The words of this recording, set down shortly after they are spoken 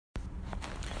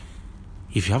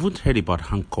If you haven't heard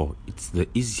about Anchor, it's the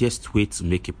easiest way to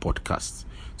make a podcast.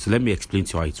 So let me explain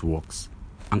to you how it works.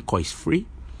 Anchor is free.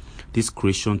 There are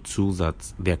creation tools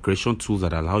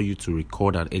that allow you to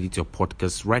record and edit your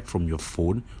podcast right from your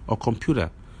phone or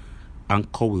computer.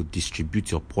 Anchor will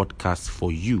distribute your podcast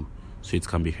for you so it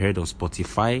can be heard on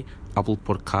Spotify, Apple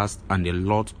Podcasts, and a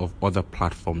lot of other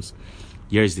platforms.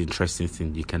 Here is the interesting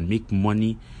thing. You can make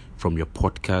money from your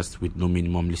podcast with no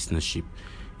minimum listenership.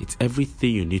 It's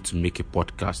everything you need to make a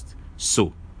podcast.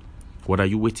 So, what are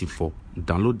you waiting for?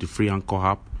 Download the free Anchor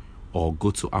app or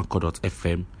go to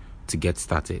anchor.fm to get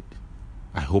started.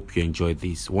 I hope you enjoy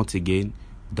this. Once again,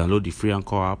 download the free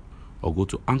Anchor app or go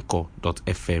to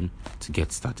anchor.fm to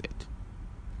get started.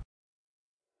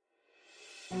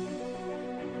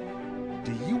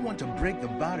 Do you want to break the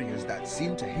barriers that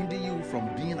seem to hinder you from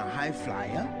being a high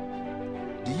flyer?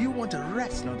 Do you want to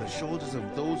rest on the shoulders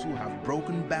of those who have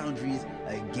broken boundaries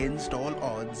against all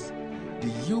odds?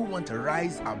 Do you want to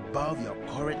rise above your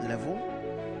current level?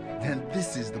 Then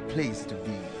this is the place to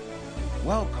be.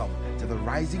 Welcome to the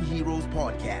Rising Heroes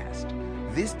Podcast.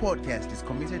 This podcast is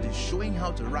committed to showing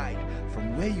how to ride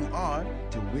from where you are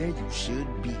to where you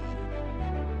should be.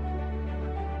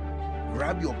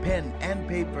 Grab your pen and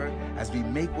paper as we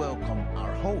make welcome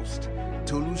our host,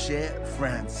 Tolushe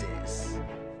Francis.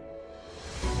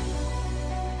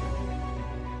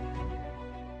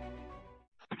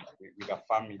 With her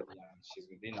family, and she's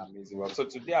been doing amazing work. So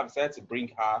today I've decided to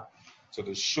bring her to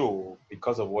the show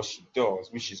because of what she does,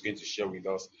 which she's going to share with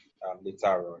us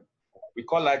later on. We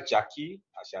call her Jackie,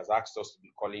 as she has asked us to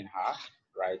be calling her,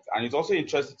 right? And it's also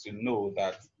interesting to know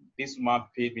that this woman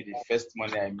paid me the first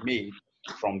money I made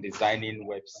from designing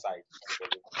websites. She was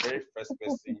the very first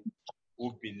person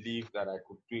who believed that I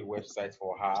could do a website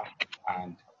for her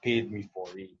and paid me for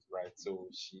it, right? So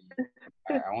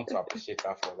I want to appreciate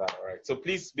her for that, right? So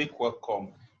please make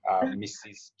welcome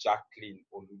Mrs. Jacqueline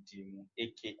Oludimu,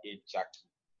 aka Jackie.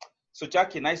 So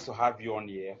Jackie, nice to have you on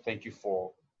here. Thank you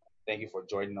for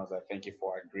joining us. I thank you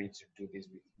for agreeing to do this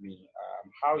with me.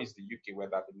 How is the UK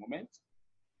weather at the moment?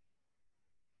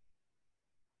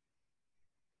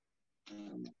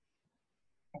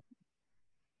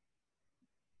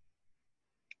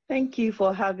 Thank you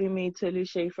for having me,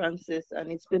 Tolushe Francis, and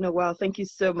it's been a while. Thank you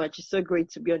so much. It's so great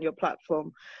to be on your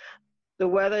platform. The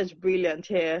weather is brilliant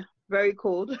here. Very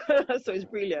cold, so it's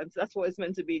brilliant. That's what it's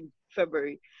meant to be in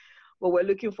February. But we're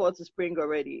looking forward to spring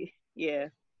already. Yeah.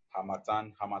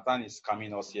 Hamatan is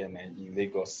coming us here in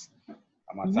Lagos.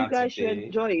 You guys should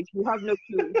enjoy it. You have no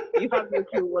clue. You have no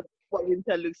clue what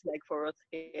winter looks like for us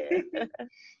here.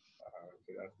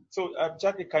 So,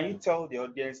 Jackie, can you tell the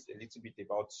audience a little bit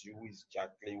about you? Who is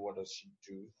Jacqueline? What does she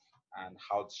do? And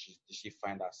how did she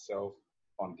find herself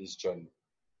on this journey?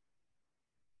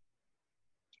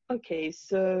 Okay,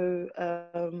 so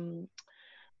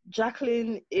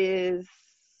Jacqueline is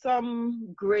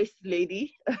some grace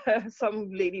lady, some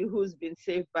lady who's been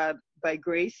saved by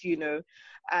grace, you know,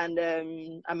 and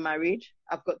I'm married.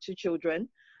 I've got 2 children.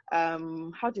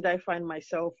 How did I find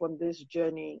myself on this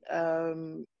journey?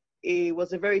 It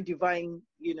was a very divine,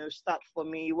 start for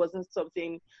me. It wasn't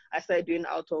something I started doing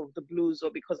out of the blues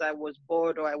or because I was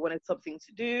bored or I wanted something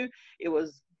to do. It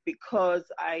was because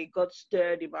I got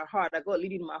stirred in my heart. I got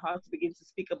leading in my heart to begin to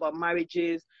speak about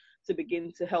marriages, to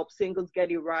begin to help singles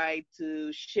get it right,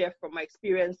 to share from my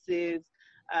experiences,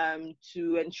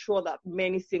 to ensure that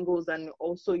many singles and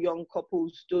also young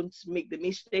couples don't make the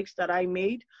mistakes that I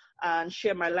made, and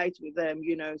share my light with them,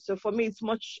 So for me, it's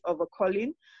much of a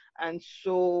calling. And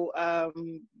so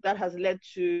that has led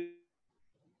to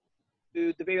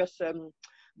the various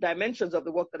dimensions of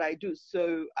the work that I do.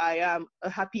 So I am a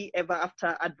happy ever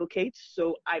after advocate.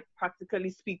 So I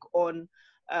practically speak on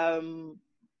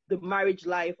the marriage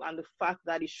life and the fact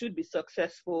that it should be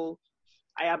successful.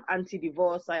 I am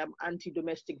anti-divorce. I am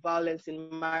anti-domestic violence in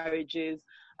marriages.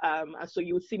 And so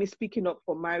you will see me speaking up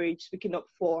for marriage, speaking up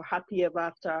for happy ever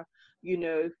after,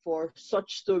 for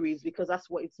such stories, because that's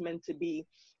what it's meant to be.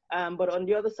 But on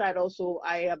the other side, also,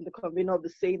 I am the convener of the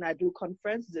Saying I Do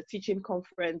conference, the teaching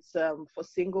conference for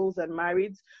singles and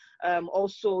marrieds.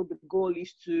 Also, the goal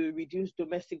is to reduce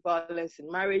domestic violence in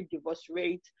marriage, divorce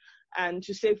rate, and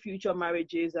to save future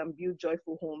marriages and build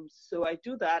joyful homes. So I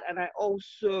do that. And I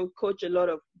also coach a lot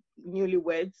of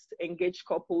newlyweds, engaged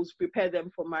couples, prepare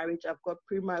them for marriage. I've got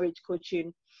pre-marriage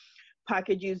coaching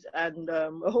packages and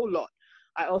a whole lot.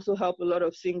 I also help a lot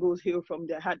of singles heal from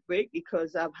their heartbreak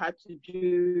because I've had to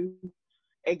do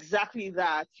exactly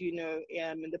that, in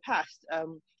the past.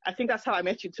 I think that's how I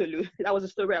met you, Tolu. That was a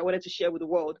story I wanted to share with the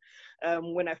world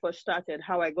when I first started,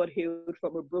 how I got healed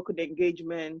from a broken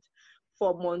engagement,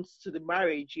 4 months to the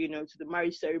marriage, to the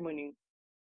marriage ceremony.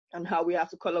 and how we have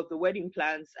to call up the wedding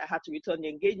plans. I had to return the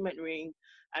engagement ring.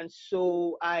 And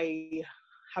so I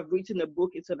have written a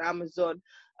book. It's on Amazon,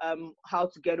 how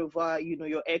to get over,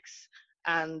 your ex.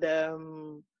 And,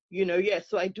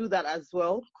 so I do that as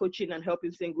well, coaching and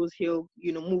helping singles heal,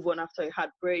 move on after a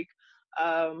heartbreak.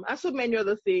 And so many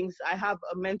other things. I have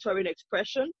a mentoring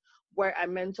expression where I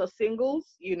mentor singles,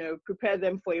 prepare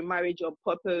them for a marriage on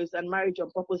purpose. And Marriage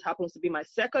on Purpose happens to be my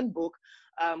second book,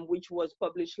 which was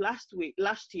published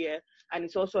last year. And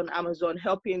it's also on Amazon,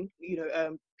 helping,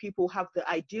 people have the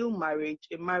ideal marriage,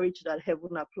 a marriage that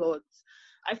heaven applauds.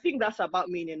 I think that's about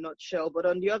me in a nutshell. But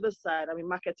on the other side, I'm a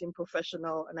marketing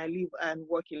professional, and I live and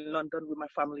work in London with my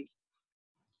family.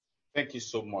 Thank you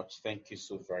so much. Thank you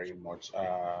so very much.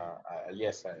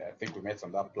 Yes, I think we met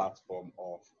on that platform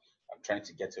of trying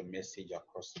to get a message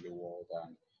across to the world,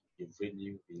 and you've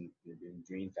really been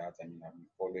doing that. I mean, I've been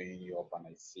following you up, and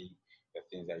I see the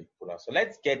things that you put out. So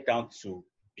let's get down to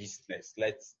business.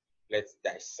 Let's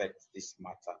dissect this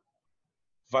matter.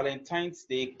 Valentine's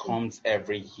Day comes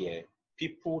every year.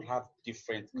 People have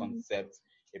different concepts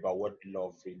about what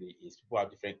love really is. People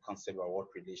have different concepts about what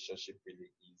relationship really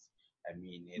is. I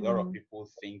mean, a lot of people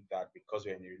think that because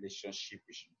we're in a relationship,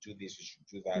 we should do this, we should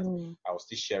do that. I was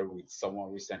still sharing with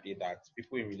someone recently that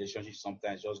people in relationships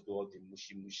sometimes just do all the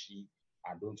mushy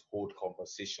and don't hold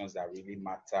conversations that really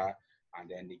matter. And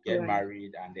then they get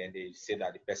married, and then they say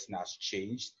that the person has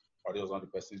changed, or they was not the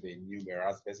person they knew,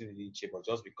 whereas the person didn't change, but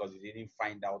just because you didn't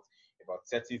find out about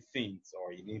certain things,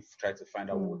 or you didn't try to find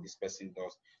out what this person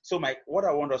does. So what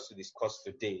I want us to discuss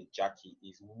today, Jackie,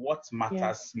 is what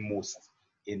matters most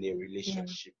in a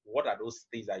relationship. What are those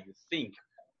things that you think,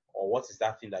 or what is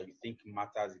that thing that you think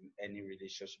matters in any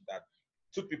relationship that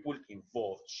two people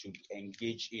involved should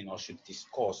engage in, or should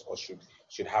discuss, or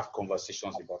should have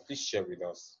conversations about? Please share with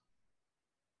us.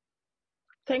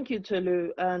 Thank you,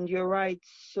 Tolu. And you're right.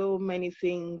 So many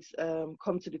things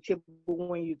come to the table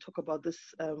when you talk about this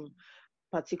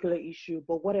particular issue.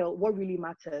 But what really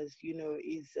matters,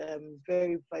 is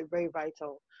very, very, very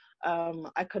vital.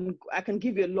 I can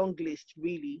give you a long list,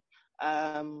 really.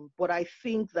 But I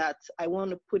think that I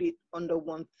want to put it under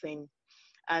one thing.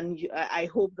 And I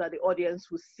hope that the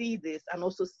audience will see this and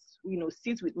also,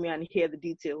 sit with me and hear the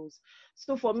details.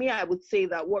 So for me, I would say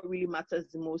that what really matters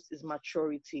the most is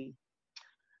maturity.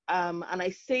 And I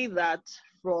say that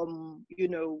from,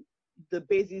 the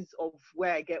basis of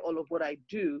where I get all of what I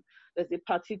do. There's a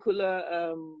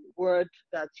particular word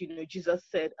that, Jesus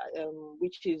said,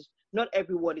 which is, not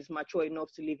everyone is mature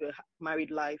enough to live a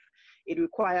married life. It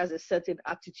requires a certain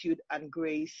attitude and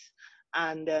grace.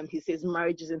 And he says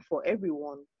marriage isn't for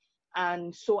everyone.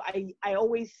 And so I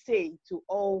always say to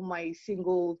all my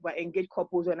singles, my engaged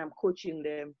couples, when I'm coaching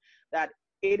them, that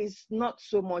it is not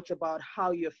so much about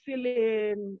how you're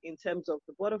feeling in terms of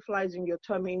the butterflies in your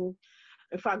tummy.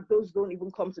 In fact, those don't even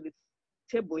come to the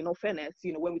table, in all fairness,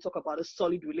 when we talk about a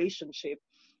solid relationship.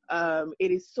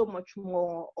 It is so much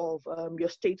more of your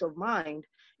state of mind.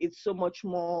 It's so much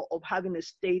more of having a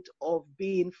state of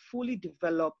being fully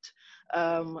developed,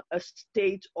 a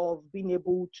state of being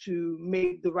able to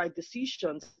make the right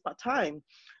decisions per time.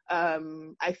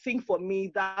 I think for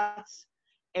me, that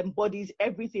embodies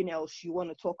everything else you want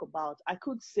to talk about. I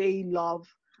could say love,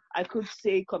 I could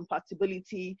say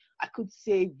compatibility, I could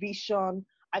say vision,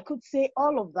 I could say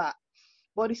all of that.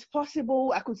 But it's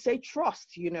possible, I could say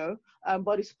trust,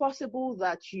 but it's possible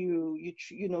that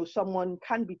someone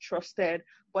can be trusted,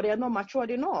 but they're not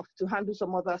matured enough to handle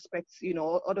some other aspects,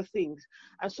 other things.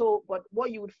 And so, but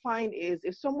what you would find is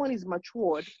if someone is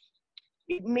matured,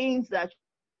 it means that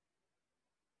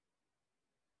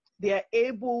they're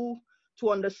able to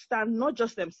understand not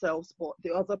just themselves, but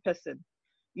the other person.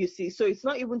 You see, so it's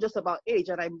not even just about age.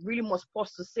 And I really must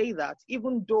pause to say that,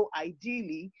 even though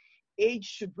ideally age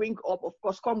should bring up, of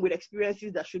course, come with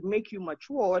experiences that should make you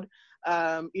matured,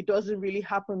 it doesn't really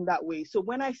happen that way. So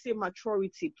when I say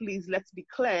maturity, please, let's be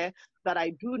clear that I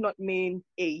do not mean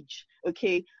age,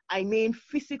 okay? I mean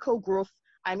physical growth.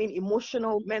 I mean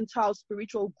emotional, mental,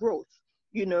 spiritual growth.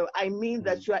 I mean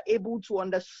that you are able to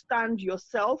understand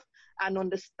yourself and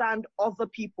understand other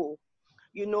people.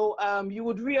 You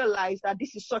would realize that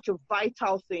this is such a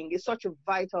vital thing. It's such a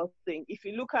vital thing. If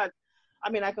you look at,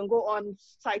 I can go on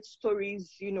side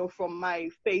stories, from my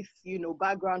faith,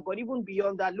 background, but even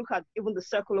beyond that, look at even the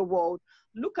secular world,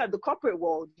 look at the corporate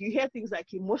world. You hear things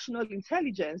like emotional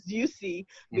intelligence, do you see?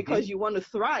 Because you want to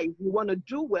thrive, you want to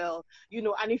do well,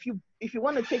 and if you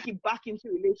want to take it back into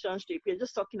relationship, you're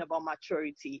just talking about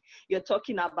maturity. You're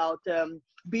talking about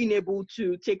being able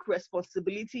to take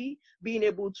responsibility, being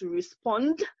able to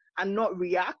respond and not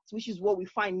react, which is what we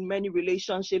find in many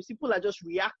relationships. People are just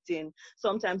reacting.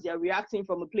 Sometimes they're reacting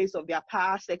from a place of their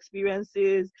past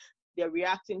experiences. They're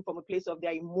reacting from a place of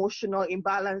their emotional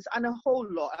imbalance and a whole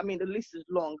lot. I mean, the list is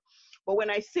long. But when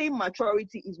I say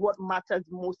maturity is what matters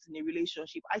most in a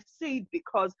relationship, I say it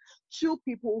because two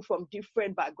people from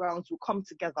different backgrounds will come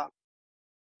together.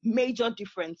 Major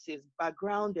differences: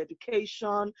 background,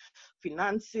 education,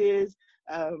 finances,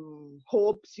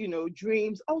 hopes,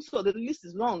 dreams. Also, the list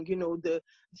is long, the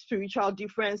spiritual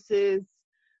differences,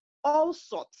 all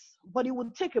sorts. But it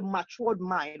would take a matured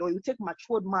mind, or it would take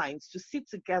matured minds to sit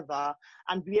together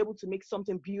and be able to make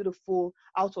something beautiful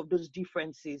out of those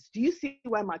differences. Do you see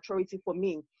why maturity for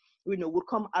me, would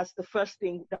come as the first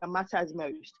thing that matters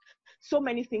most? So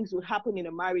many things would happen in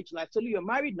a marriage life. So you're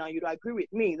married now, you'd agree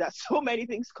with me that so many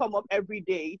things come up every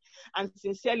day. And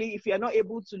sincerely, if you're not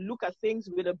able to look at things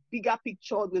with a bigger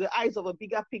picture, with the eyes of a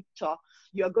bigger picture,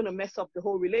 you're going to mess up the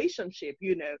whole relationship,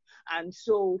 And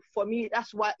so for me,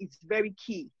 that's why it's very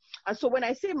key. And so when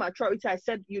I say maturity, I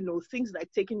said, things like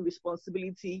taking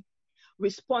responsibility,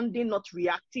 responding, not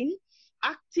reacting,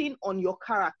 acting on your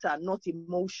character, not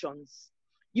emotions.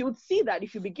 You would see that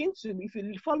if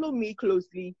you follow me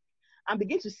closely and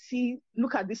begin to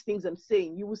look at these things I'm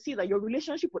saying, you will see that your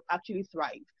relationship would actually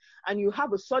thrive, and you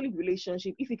have a solid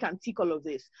relationship if you can tick all of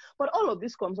this. But all of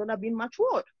this comes under being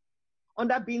matured,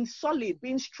 under being solid,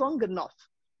 being strong enough,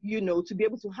 to be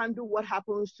able to handle what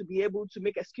happens, to be able to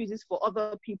make excuses for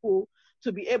other people,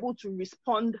 to be able to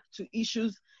respond to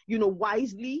issues,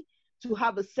 wisely, to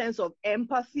have a sense of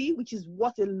empathy, which is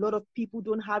what a lot of people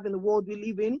don't have in the world we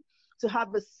live in, to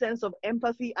have a sense of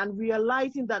empathy and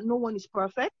realizing that no one is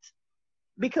perfect,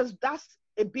 because that's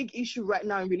a big issue right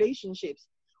now in relationships.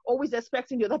 Always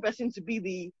expecting the other person to be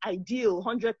the ideal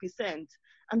 100%,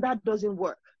 and that doesn't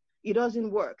work. It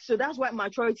doesn't work. So that's why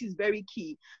maturity is very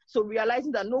key. So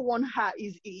realizing that no one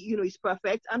is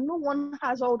perfect, and no one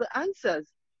has all the answers.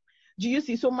 Do you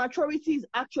see? So maturity is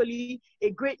actually a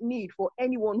great need for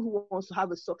anyone who wants to have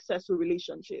a successful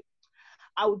relationship.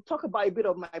 I would talk about a bit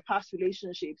of my past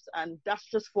relationships, and that's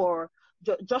just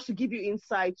to give you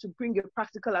insight, to bring a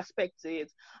practical aspect to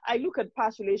it. I look at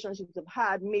past relationships I've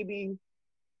had. Maybe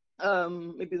I'll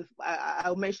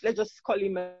mention. Let's just call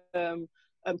him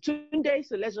Tunde.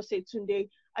 So let's just say Tunde.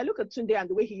 I look at Tunde and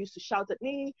the way he used to shout at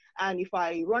me, and if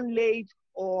I run late,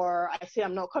 or I say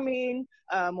I'm not coming,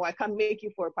 or I can't make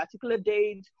it for a particular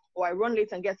date, or I run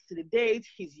late and get to the date,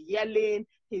 he's yelling,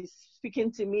 he's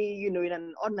speaking to me, in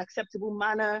an unacceptable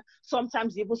manner.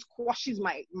 Sometimes he even squashes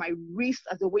my wrist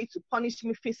as a way to punish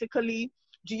me physically.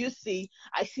 Do you see?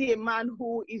 I see a man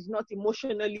who is not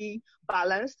emotionally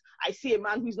balanced. I see a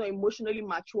man who is not emotionally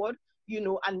matured,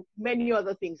 and many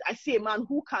other things. I see a man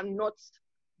who cannot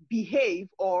behave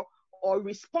or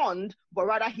respond, but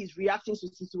rather he's reacting to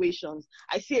situations.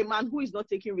 I see a man who is not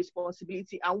taking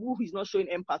responsibility and who is not showing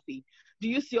empathy. Do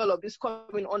you see all of this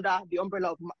coming under the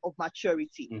umbrella of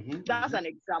maturity? That's an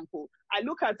example. I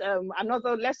look at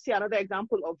another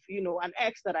example of, an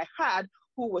ex that I had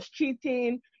who was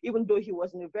cheating, even though he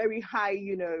was in a very high,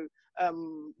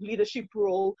 leadership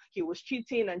role. He was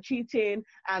cheating,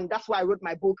 and that's why I wrote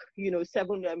my book,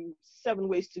 7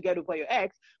 Ways to Get Over Your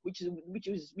Ex, which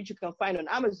you can find on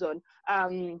Amazon.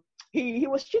 He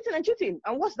was cheating.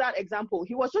 And what's that example?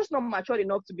 He was just not matured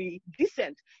enough to be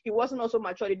decent. He wasn't also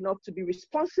matured enough to be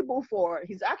responsible for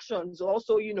his actions,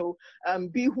 also,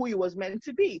 be who he was meant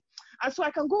to be. And so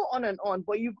I can go on and on,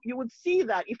 but you would see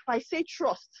that if I say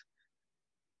trust,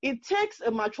 it takes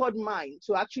a matured mind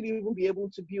to actually even be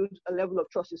able to build a level of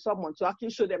trust with someone, to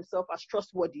actually show themselves as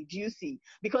trustworthy. Do you see?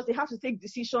 Because they have to take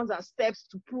decisions and steps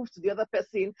to prove to the other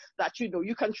person that,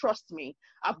 you can trust me.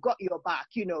 I've got your back.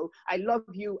 I love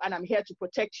you, and I'm here to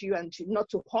protect you and not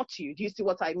to hurt you. Do you see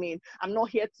what I mean? I'm not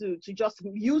here to just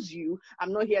use you.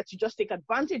 I'm not here to just take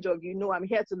advantage of you. No, I'm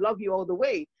here to love you all the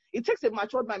way. It takes a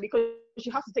matured mind, because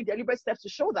you have to take deliberate steps to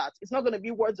show that. It's not going to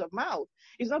be words of mouth.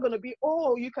 It's not going to be,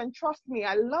 oh, you can trust me,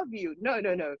 I love you. No.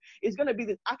 It's going to be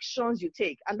the actions you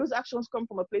take. And those actions come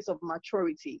from a place of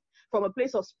maturity, from a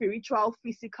place of spiritual,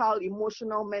 physical,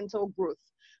 emotional, mental growth.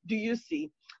 Do you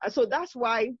see? And so that's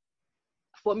why,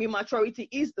 for me, maturity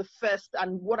is the first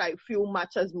and what I feel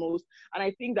matters most. And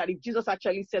I think that if Jesus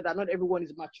actually said that not everyone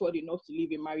is matured enough to live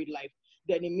a married life,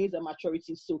 then it means that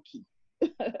maturity is so key.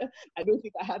 I don't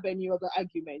think I have any other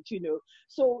argument,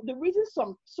 So the reason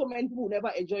so many people never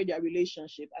enjoy their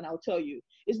relationship, and I'll tell you,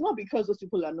 it's not because those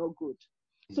people are not good.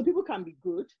 So people can be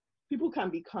good, people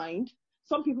can be kind,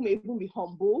 some people may even be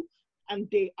humble, and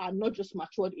they are not just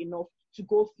matured enough to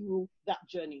go through that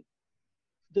journey.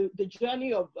 The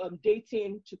journey of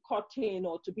dating to courting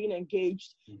or to being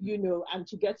engaged, and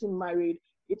to getting married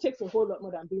It takes a whole lot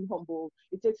more than being humble.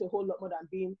 It takes a whole lot more than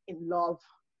being in love.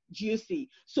 Do you see?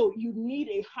 So you need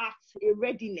a heart, a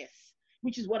readiness,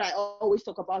 which is what I always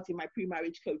talk about in my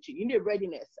pre-marriage coaching. You need a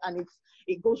readiness, and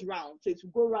it goes round. So it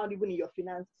will go around even in your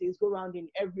finances, go around in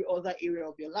every other area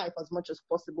of your life as much as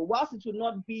possible. Whilst it will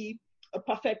not be a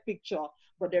perfect picture,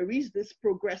 but there is this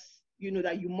progress,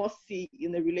 that you must see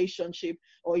in a relationship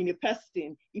or in a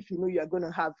person if you know you're going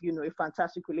to have, a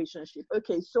fantastic relationship.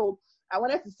 Okay, so I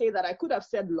wanted to say that I could have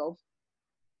said love,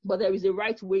 but there is a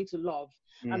right way to love.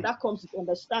 And that comes with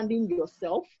understanding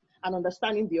yourself and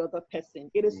understanding the other person.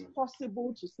 It is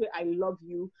possible to say, I love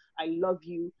you, I love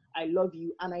you, I love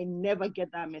you, and I never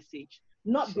get that message.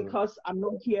 Not because I'm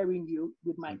not hearing you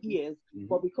with my ears,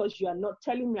 but because you are not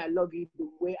telling me I love you the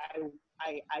way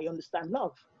I understand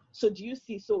love. So do you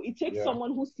see? So it takes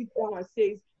someone who sits down and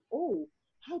says, oh,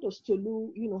 how does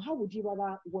Tolu, how would you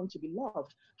rather want to be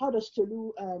loved? How does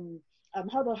Tolu,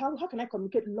 how can I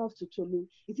communicate love to Tolu?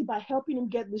 Is it by helping him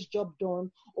get this job done,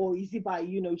 or is it by,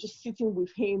 just sitting with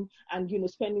him and,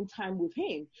 spending time with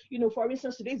him? For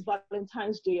instance, today's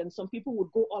Valentine's Day, and some people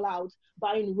would go all out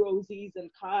buying roses and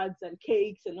cards and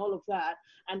cakes and all of that.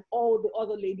 And all the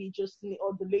other lady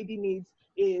or the lady needs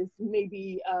is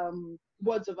maybe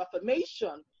words of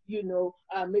affirmation.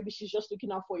 Maybe she's just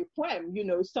looking out for a poem,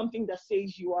 something that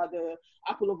says you are the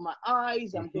apple of my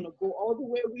eyes. I'm going to go all the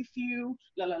way with you.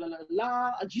 La, la, la, la,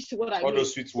 la. Do you see what I mean? All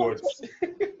those sweet words.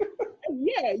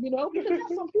 Yeah, because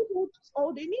that's some people, that's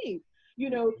all they need.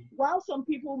 While some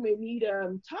people may need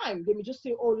time, they may just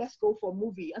say, oh, let's go for a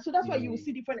movie. And so that's why you will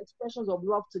see different expressions of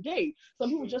love today. Some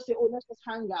people just say, oh, let's just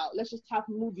hang out. Let's just have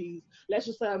movies. Let's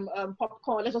just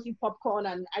popcorn. Let's just eat popcorn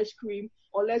and ice cream.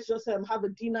 Or let's just have a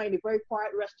dinner in a very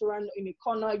quiet restaurant in a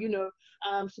corner,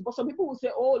 but some people will say,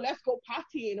 oh, let's go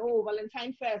partying. Oh,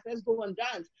 Valentine Fest. Let's go and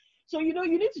dance. So, you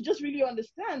need to just really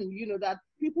understand, that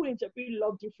people interpret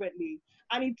love differently.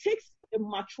 And it takes a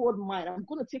matured mind. I'm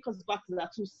going to take us back to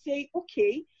that to say,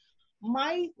 okay,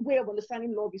 my way of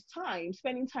understanding love is time,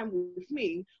 spending time with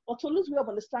me. But Tolu's way of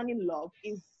understanding love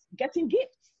is getting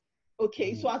gifts.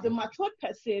 Okay, so as a matured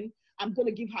person, I'm going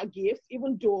to give her gifts,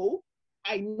 even though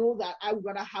I know that I would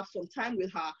rather have some time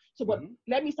with her. So, but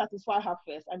let me satisfy her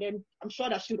first. And then I'm sure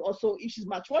that she'd also, if she's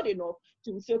matured enough,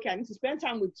 to say, okay, I need to spend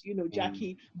time with,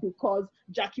 Jackie, because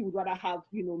Jackie would rather have,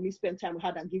 me spend time with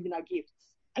her than giving her gifts.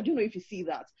 I don't know if you see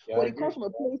that. Yeah, but it comes from a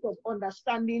place of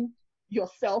understanding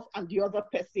yourself and the other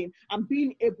person and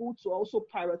being able to also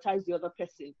prioritize the other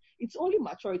person. It's only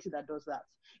maturity that does that.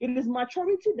 It is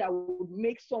maturity that would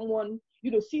make someone,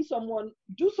 see someone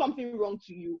do something wrong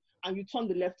to you and you turn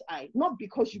the left eye. Not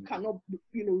because you cannot,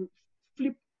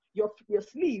 flip your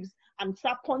sleeves and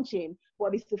start punching,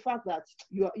 but it's the fact that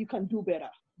you can do better.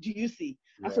 Do you see?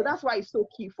 Yeah. And so that's why it's so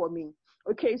key for me.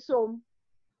 Okay, so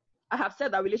I have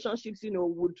said that relationships,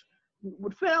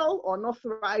 would fail or not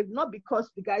thrive, not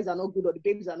because the guys are not good or the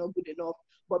babies are not good enough,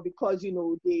 but because,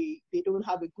 they don't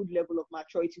have a good level of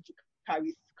maturity to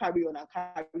carry on and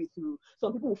carry through.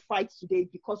 Some people fight today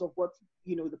because of what,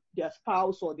 their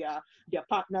spouse or their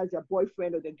partners, their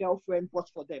boyfriend or their girlfriend bought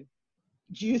for them.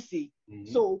 Do you see?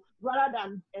 So rather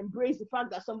than embrace the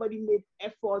fact that somebody made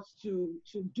efforts to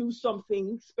do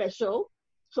something special,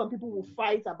 some people will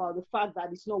fight about the fact that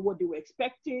it's not what they were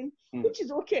expecting, which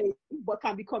is okay, but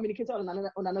can be communicated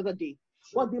on another day.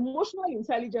 But the emotional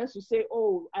intelligence to say,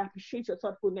 oh, I appreciate your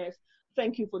thoughtfulness.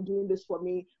 Thank you for doing this for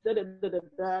me. They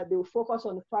will focus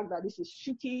on the fact that this is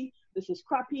shitty, this is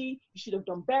crappy, you should have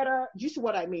done better. Do you see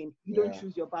what I mean? You don't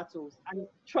choose your battles. And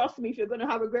trust me, if you're going to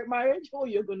have a great marriage,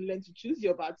 you're going to learn to choose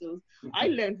your battles. I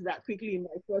learned that quickly in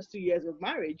my first 2 years of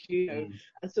marriage, And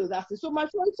so that's it. So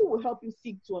maturity will help you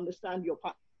seek to understand your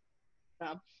partner.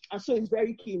 And so it's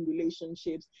very key in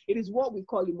relationships. It is what we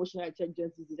call emotional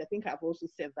intelligence. I think I've also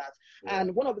said that. Yeah.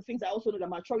 And one of the things I also know that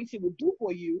maturity will do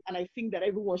for you, and I think that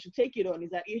everyone should take it on, is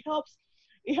that it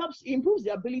improves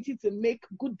the ability to make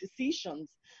good decisions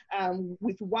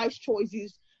with wise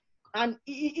choices. And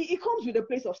it comes with a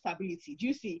place of stability. Do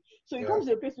you see? So it comes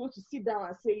with a place where to sit down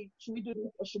and say, should we do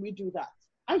this or should we do that?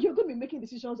 And you're going to be making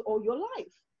decisions all your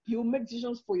life. You'll make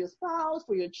decisions for your spouse,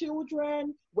 for your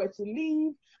children, where to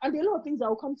live, and there are a lot of things that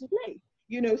will come to play.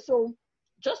 So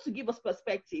just to give us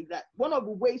perspective, that one of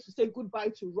the ways to say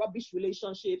goodbye to rubbish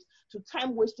relationships, to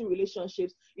time-wasting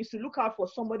relationships, is to look out for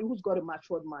somebody who's got a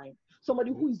matured mind,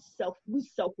 somebody who's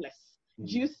selfless.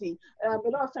 Do you see? A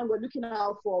lot of times we're looking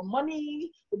out for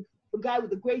money, the guy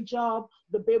with a great job,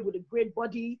 the babe with a great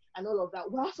body, and all of that.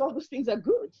 Well, all those things are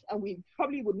good, and we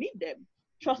probably would need them.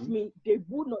 Trust me, they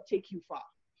would not take you far.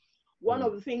 One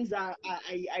of the things that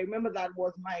I remember that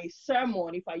was my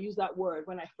sermon, if I use that word,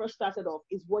 when I first started off,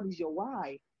 is what is your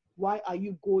why? Why are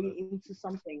you going into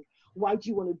something? Why do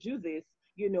you want to do this?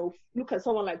 You know, look at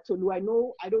someone like Tolu. I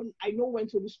know when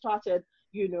Tolu started,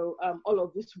 you know, all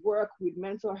of this work with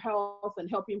mental health and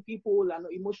helping people and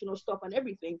emotional stuff and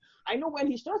everything. I know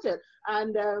when he started,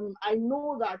 and I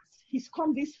know that he's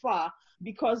come this far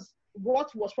because what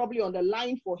was probably on the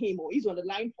line for him, or is on the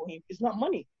line for him, is not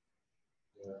money.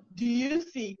 Yeah. Do you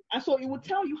see? And so it will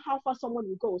tell you how far someone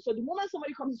will go. So the moment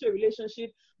somebody comes into a relationship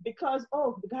because,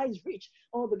 oh, the guy is rich,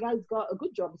 oh, the guy's got a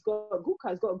good job, he's got a good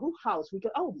car, he's got a good house,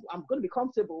 oh, I'm going to be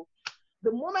comfortable.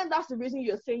 The moment that's the reason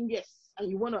you're saying yes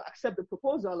and you want to accept the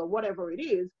proposal or whatever it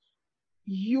is,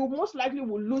 you most likely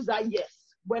will lose that yes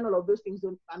when all of those things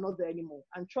are not there anymore.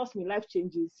 And trust me, life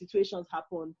changes, situations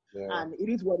happen, and it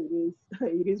is what it is.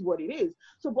 It is what it is.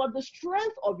 So, but the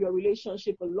strength of your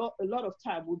relationship a lot of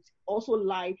time would also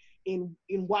lie in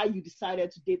why you decided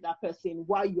to date that person,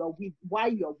 why you're with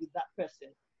that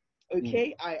person.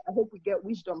 Okay, I hope we get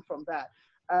wisdom from that.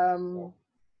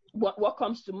 What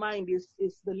comes to mind is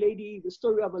the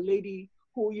story of a lady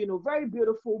who, you know, very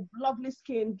beautiful, lovely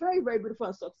skin, very, very beautiful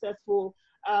and successful.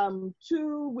 2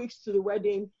 weeks to the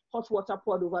wedding, hot water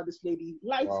poured over this lady,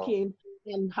 light skin,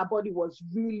 and her body was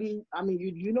really, I mean,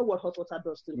 you know what hot water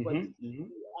does to the body.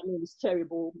 I mean, it's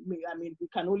terrible. I mean, we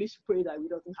can only pray that it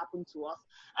doesn't happen to us.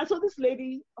 And so this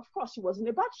lady, of course, she was in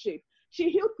a bad shape.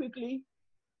 She healed quickly.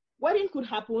 Wedding could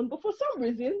happen, but for some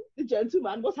reason, the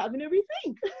gentleman was having a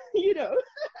rethink, you know.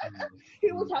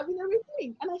 He was having a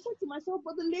rethink. And I said to myself,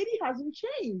 but the lady hasn't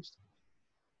changed.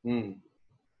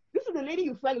 This is the lady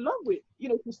you fell in love with. You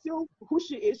know, she's still who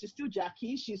she is. She's still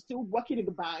Jackie. She's still working in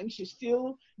the bank. She's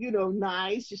still, you know,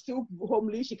 nice. She's still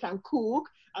homely. She can cook.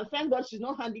 And thank God she's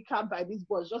not handicapped by this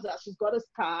boy, just that she's got a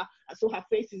scar. And so her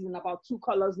face is in about 2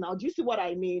 colors now. Do you see what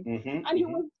I mean? And he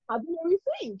was having a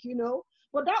rethink, you know.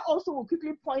 But that also will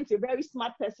quickly point a very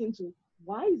smart person to,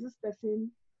 why is this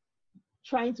person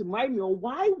trying to marry me? Or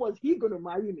why was he going to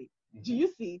marry me? Do you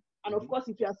see? And of course,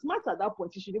 if you're smart at that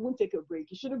point, you should even take a break.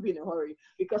 You shouldn't be in a hurry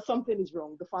because something is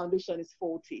wrong. The foundation is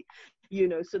faulty, you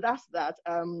know. So that's that.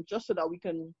 Just so that we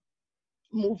can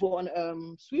move on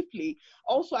swiftly.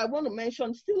 Also, I want to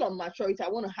mention, still on maturity, I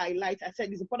want to highlight, I said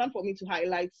it's important for me to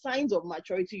highlight signs of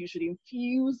maturity you should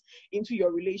infuse into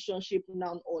your relationship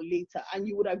now or later. And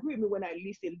you would agree with me when I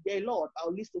list a lot.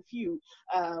 I'll list a few,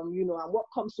 you know, and what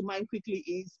comes to mind quickly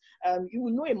is you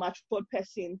will know a matured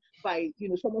person by, you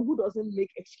know, someone who doesn't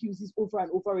make excuses over and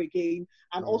over again,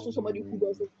 and also somebody who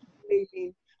doesn't keep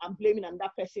blaming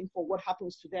that person for what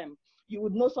happens to them. You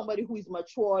would know somebody who is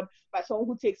matured by someone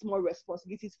who takes more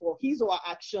responsibilities for his or her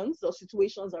actions or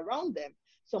situations around them.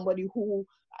 Somebody who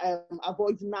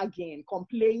avoids nagging,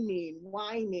 complaining,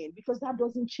 whining, because that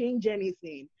doesn't change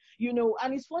anything. You know,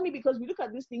 and it's funny because we look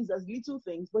at these things as little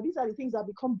things, but these are the things that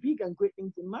become big and great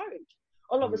things in marriage.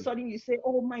 All of a sudden you say,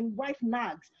 oh, my wife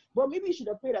nags. But maybe you should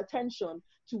have paid attention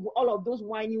to all of those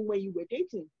whining when you were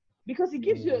dating. Because it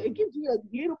gives you a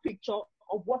little picture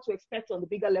of what to expect on the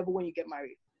bigger level when you get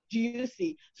married. Do you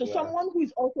see? So someone who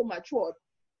is also matured,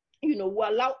 you know, will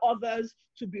allow others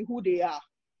to be who they are.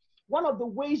 One of the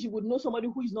ways you would know somebody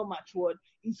who is not matured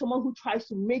is someone who tries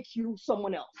to make you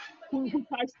someone else, who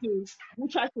tries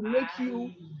to make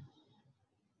you,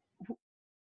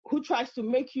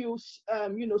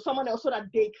 you know, someone else so that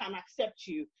they can accept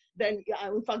you. Then,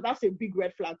 in fact, that's a big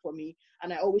red flag for me.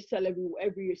 And I always tell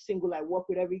every single I work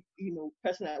with, every, you know,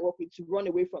 person I work with, to run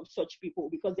away from such people,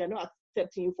 because they're not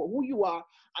accepting you for who you are,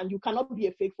 and you cannot be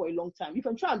a fake for a long time. You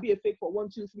can try and be a fake for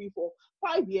 1, 2, 3, 4,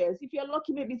 5 years. If you're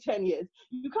lucky, maybe 10 years.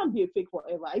 You can't be a fake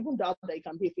forever. I even doubt that you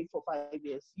can be a fake for 5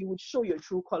 years. You would show your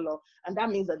true color, and that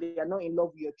means that they are not in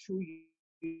love with your true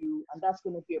you, and that's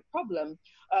going to be a problem.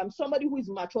 Somebody who is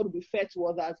mature will be fair to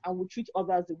others and will treat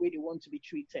others the way they want to be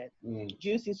treated. Do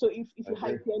you see? So if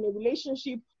you're in a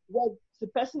relationship where the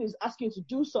person is asking to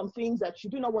do some things that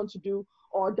you do not want to do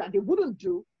or that they wouldn't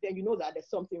do, then you know that there's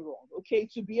something wrong. Okay,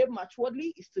 to behave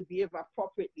maturely is to behave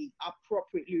appropriately.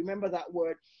 Remember that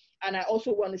word. And I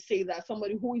also want to say that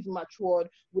somebody who is matured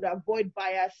would avoid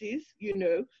biases, you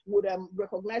know, would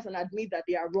recognize and admit that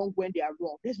they are wrong when they are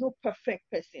wrong. There's no perfect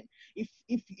person.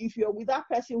 If you're with that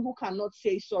person who cannot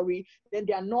say sorry, then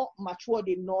they are not matured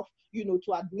enough, you know,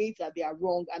 to admit that they are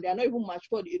wrong, and they are not even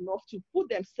matured enough to put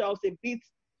themselves a bit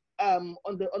on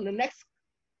the next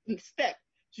step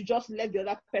to just let the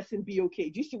other person be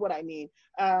okay. Do you see what I mean?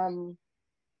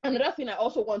 Another thing I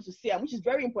also want to say, and which is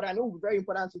very important, I know very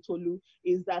important to Tolu,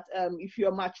 is that if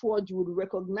you're matured, you would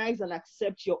recognize and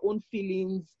accept your own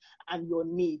feelings and your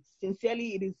needs.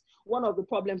 Sincerely, it is one of the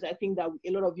problems I think that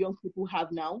a lot of young people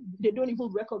have now. They don't even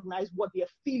recognize what they're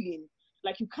feeling.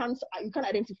 Like you can't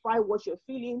identify what you're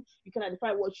feeling, you can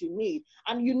identify what you need,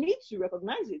 and you need to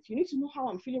recognize it. You need to know how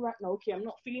I'm feeling right now. Okay, I'm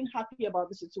not feeling happy about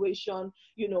the situation,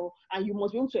 and you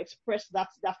must be able to express that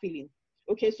feeling.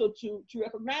 Okay, so to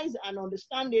recognize and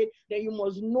understand it, then you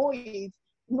must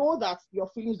know that your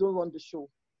feelings don't run the show.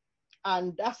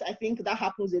 And I think that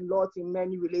happens a lot in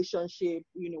many relationships,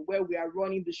 where we are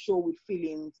running the show with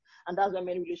feelings. And that's why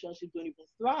many relationships don't even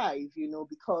thrive,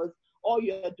 because all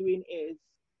you're doing is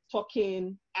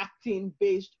talking, acting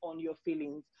based on your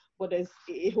feelings. But there's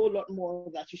a whole lot more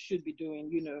that you should be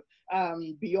doing,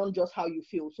 beyond just how you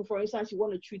feel. So for instance, you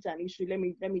want to treat an issue. Let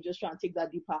me just try and take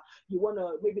that deeper. You want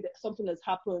to, maybe something has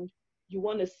happened. You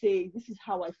want to say, this is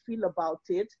how I feel about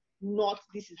it, not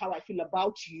this is how I feel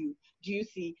about you. Do you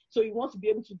see? So you want to be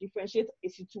able to differentiate a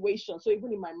situation. So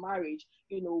even in my marriage,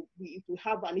 if we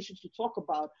have an issue to talk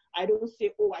about, I don't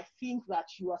say, oh, I think that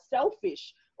you are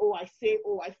selfish. Or I say,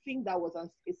 oh, I think that was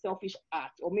a selfish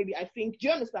act. Or maybe I think, do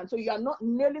you understand? So you are not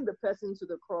nailing the person to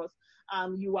the cross.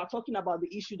 You are talking about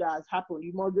the issue that has happened.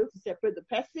 You must be able to separate the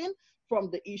person from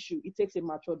the issue. It takes a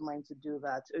matured mind to do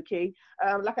that, okay?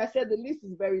 Like I said, the list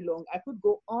is very long. I could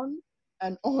go on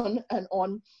and on and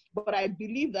on, but I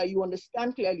believe that you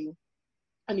understand clearly.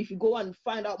 And if you go and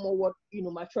find out more what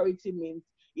maturity means,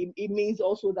 it means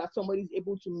also that somebody is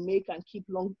able to make and keep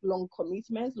long-term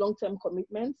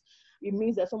commitments. It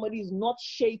means that somebody is not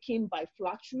shaken by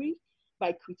flattery,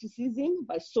 by criticism,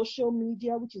 by social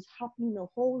media, which is happening a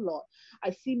whole lot. I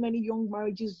see many young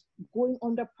marriages going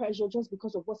under pressure just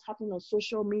because of what's happening on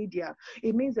social media.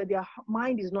 It means that their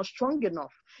mind is not strong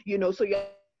enough, so you're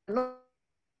not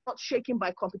shaken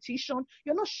by competition,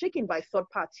 you're not shaken by third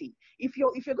party. If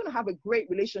you're going to have a great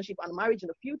relationship and marriage in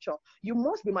the future, you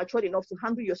must be matured enough to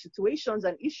handle your situations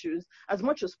and issues as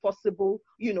much as possible,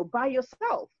 by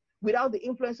yourself, without the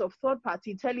influence of third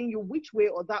party telling you which way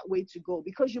or that way to go,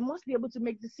 because you must be able to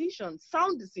make decisions,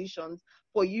 sound decisions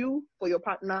for you, for your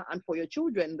partner, and for your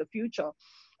children in the future.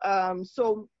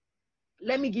 So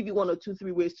let me give you 1 or 2,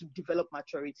 3 ways to develop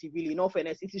maturity, really. In all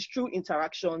fairness, it is true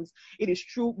interactions. It is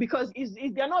true because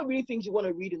they're not really things you want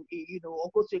to read, or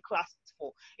go to a class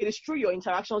for. It is true your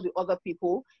interactions with other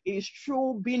people. It is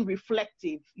true being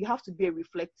reflective. You have to be a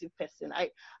reflective person.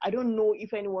 I don't know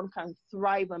if anyone can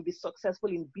thrive and be successful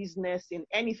in business, in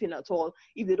anything at all,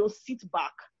 if they don't sit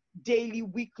back daily,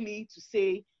 weekly to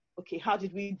say, okay, how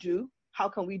did we do? How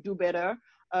can we do better?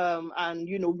 And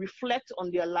reflect on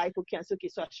their life. Okay, and say, okay,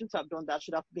 so I shouldn't have done that. I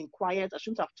should have been quiet. I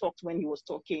shouldn't have talked when he was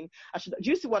talking. Do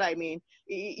you see what I mean?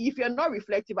 If you're not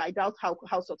reflective, I doubt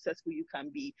how successful you can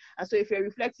be. And so if you're a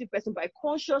reflective person, by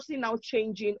consciously now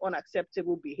changing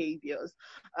unacceptable behaviors,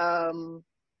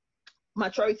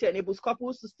 maturity enables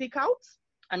couples to stick out.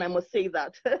 And I must say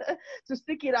that to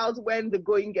stick it out when the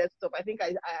going gets tough. I think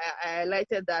I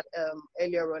highlighted that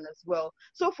earlier on as well.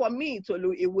 So for me,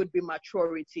 Tolu, it would be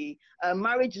maturity.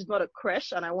 Marriage is not a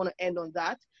creche, and I want to end on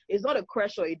that. It's not a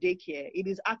creche or a daycare. It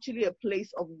is actually a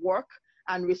place of work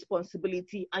and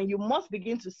responsibility, and you must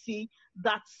begin to see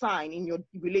that sign in your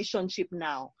relationship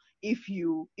now. If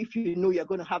you know you're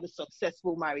going to have a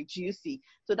successful marriage, you see.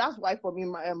 So that's why for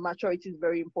me, maturity is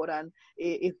very important.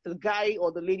 If the guy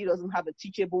or the lady doesn't have a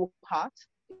teachable heart,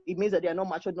 it means that they are not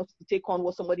mature enough to take on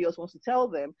what somebody else wants to tell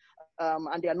them,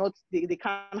 and they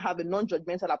can't have a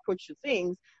non-judgmental approach to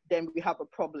things. Then we have a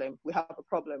problem.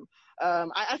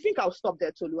 I think I'll stop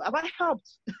there, Tolu. Have I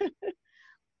helped? I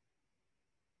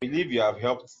believe you have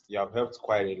helped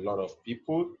quite a lot of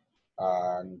people.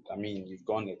 And I mean, you've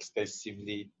gone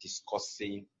extensively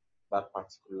discussing that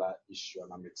particular issue,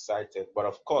 and I'm excited. But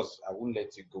of course, I won't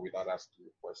let you go without asking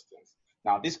you questions.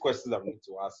 Now, these questions I need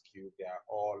to ask you, they are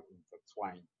all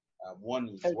intertwined. One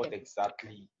is, okay, what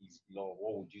exactly is love?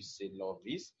 What would you say love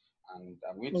is? And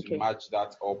I'm going to match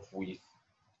that up with,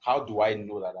 how do I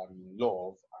know that I'm in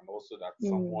love, and also that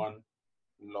someone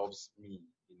loves me?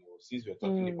 Since we're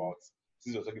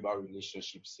talking about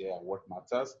relationships here and what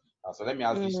matters. So let me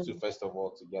ask these two first of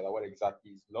all together. What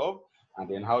exactly is love? And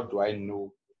then how do I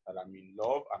know that I'm in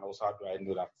love? And also, how do I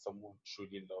know that someone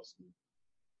truly loves me?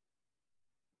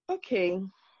 Okay.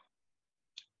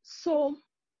 So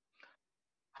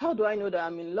how do I know that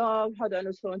I'm in love? How do I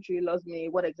know someone truly loves me?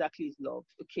 What exactly is love?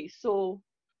 Okay. So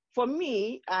for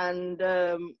me, and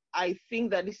I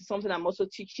think that this is something I'm also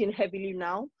teaching heavily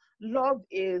now, love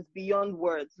is beyond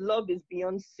words. Love is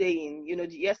beyond saying.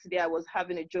 Yesterday I was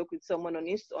having a joke with someone on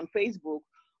Facebook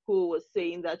who was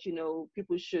saying that,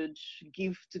 people should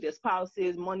give to their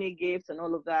spouses money, gifts, and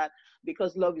all of that,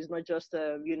 because love is not just,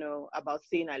 about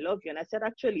saying I love you. And I said,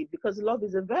 actually, because love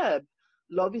is a verb.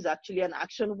 Love is actually an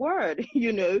action word,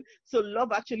 So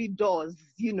love actually does,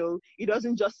 it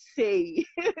doesn't just say,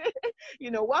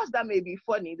 Whilst that may be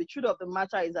funny, the truth of the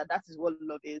matter is that is what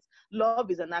love is.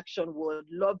 Love is an action word.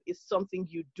 Love is something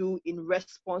you do in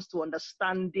response to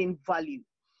understanding value.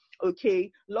 Okay,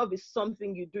 love is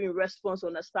something you do in response to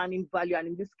understanding value, and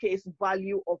in this case,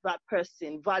 value of that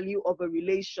person, value of a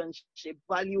relationship,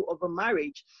 value of a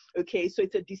marriage. Okay, so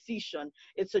it's a decision,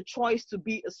 it's a choice to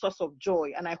be a source of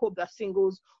joy, and I hope that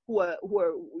singles who are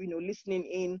listening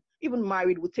in, even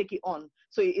married, will take it on.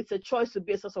 So it's a choice to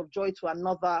be a source of joy to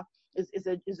another. Is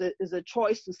a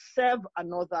choice to serve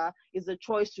another, is a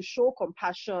choice to show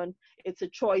compassion, it's a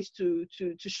choice to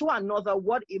show another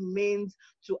what it means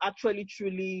to actually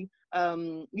truly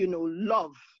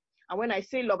love. And when I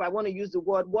say love, I want to use the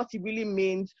word what it really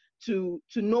means to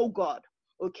know God,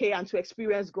 okay, and to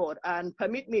experience God. And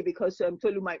permit me, because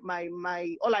Tolu, my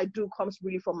all I do comes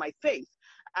really from my faith.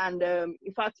 And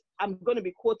in fact, I'm going to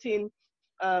be quoting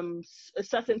a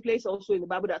certain place also in the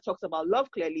Bible that talks about love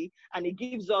clearly, and it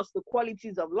gives us the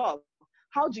qualities of love.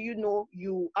 How do you know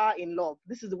you are in love?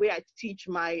 This is the way I teach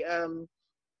my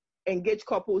engaged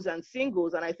couples and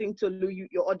singles, and I think, Tolu,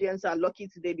 your audience are lucky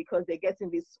today because they're getting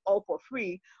this all for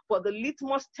free. But the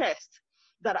litmus test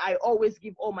that I always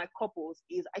give all my couples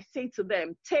is I say to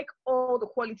them, take all the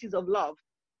qualities of love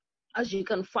as you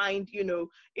can find,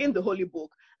 in the Holy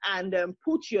Book, and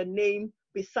put your name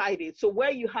beside it. So where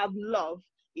you have love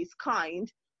is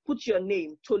kind, put your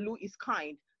name. Tolu is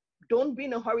kind. Don't be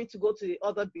in a hurry to go to the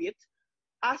other bit.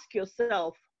 Ask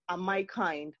yourself, am I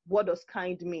kind? What does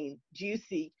kind mean? Do you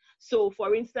see? So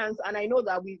for instance, and I know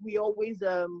that we always,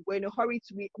 we're in a hurry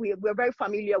to, we're very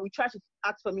familiar. We try to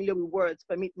act familiar with words,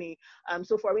 permit me.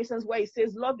 So for instance, where it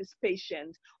says love is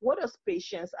patient, what does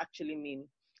patience actually mean?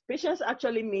 Patience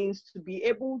actually means to be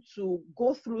able to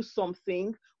go through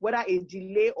something, whether a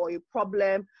delay or a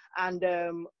problem, and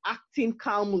acting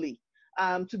calmly.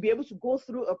 To be able to go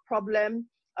through a problem,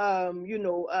 a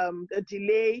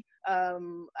delay,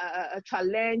 a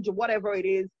challenge, whatever it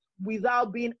is,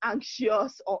 without being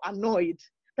anxious or annoyed.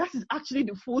 That is actually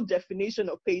the full definition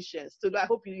of patience. So I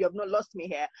hope you have not lost me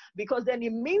here, because then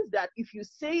it means that if you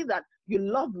say that you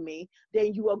love me,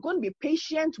 then you are going to be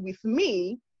patient with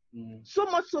me. So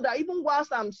much so that even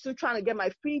whilst I'm still trying to get my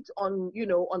feet on,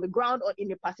 on the ground or in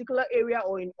a particular area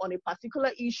or on a particular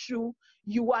issue,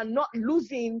 you are not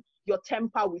losing your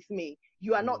temper with me.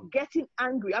 You are not getting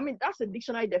angry. I mean, that's a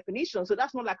dictionary definition. So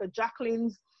that's not like a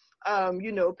Jacqueline's,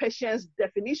 patience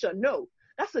definition. No,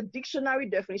 that's a dictionary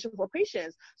definition for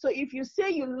patience. So if you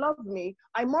say you love me,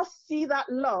 I must see that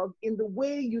love in the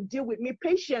way you deal with me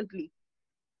patiently.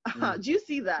 Do you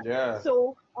see that? Yeah.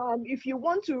 So if you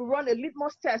want to run a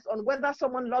litmus test on whether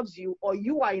someone loves you or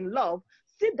you are in love,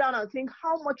 sit down and think,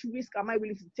 how much risk am I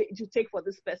willing to take for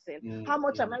this person? How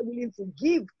much am I willing to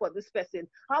give for this person?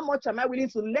 How much am I willing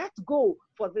to let go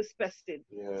for this person?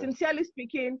 Yeah. Sincerely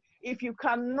speaking, if you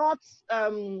cannot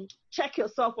check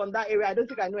yourself on that area, I don't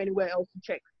think I know anywhere else to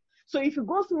check. So if you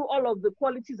go through all of the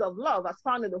qualities of love as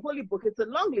found in the Holy Book, it's a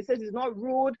long list. It says it's not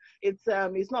rude, it's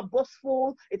not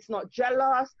boastful, it's not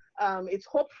jealous, it's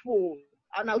hopeful.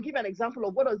 And I'll give you an example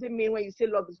of what does it mean when you say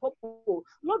love is hopeful.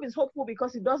 Love is hopeful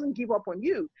because it doesn't give up on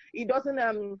you. It doesn't.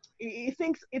 It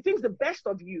thinks the best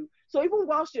of you. So even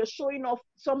whilst you're showing off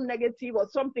some negative or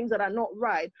some things that are not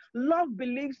right, love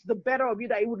believes the better of you,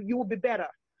 that you will be better.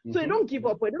 So they don't give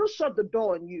up, but they don't shut the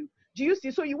door on you. Do you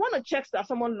see? So you want to check that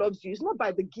someone loves you. It's not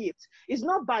by the gift. It's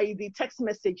not by the text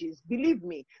messages. Believe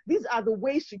me, these are the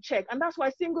ways to check. And that's why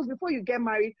singles, before you get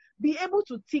married, be able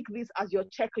to tick this as your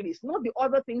checklist, not the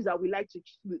other things that we like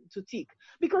to tick.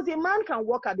 Because a man can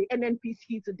work at the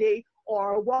NNPC today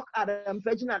or work at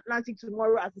Virgin Atlantic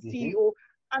tomorrow as the CEO,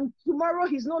 and tomorrow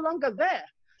he's no longer there.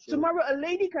 Sure. Tomorrow a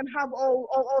lady can have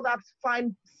all that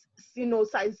fine,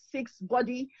 size 6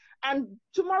 body, and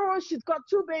tomorrow she's got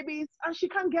 2 babies and she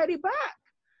can't get it back.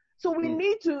 So we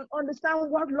need to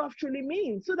understand what love truly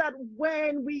means, so that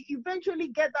when we eventually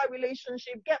get that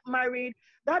relationship, get married,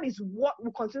 that is what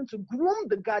will continue to groom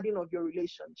the garden of your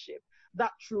relationship, that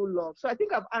true love. So I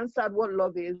think I've answered what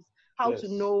love is, how to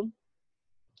know,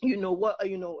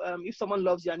 if someone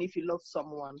loves you and if you love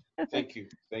someone. Thank you.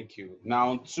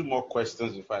 Now, 2 more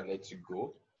questions before I let you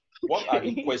go. What are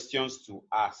the questions to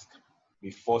ask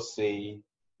before saying,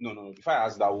 before I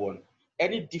ask that one,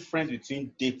 any difference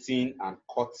between dating and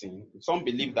courting? Some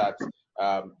believe that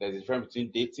there's a difference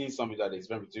between dating, some believe that there's a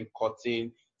difference between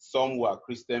courting. Some who are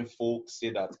Christian folks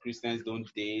say that Christians don't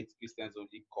date, Christians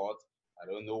only court.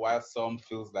 I don't know why some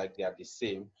feels like they are the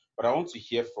same, but I want to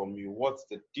hear from you. What's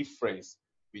the difference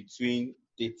between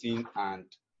dating and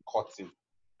courting,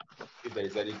 if there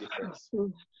is any difference?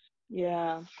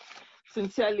 Yeah,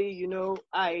 sincerely,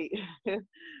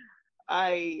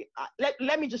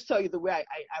 let me just tell you the way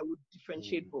I would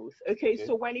differentiate both. Okay,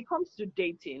 so when it comes to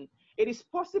dating, it is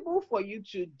possible for you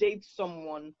to date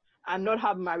someone and not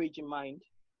have marriage in mind.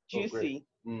 Do you see?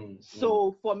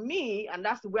 So for me, and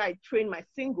that's the way I train my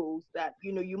singles, that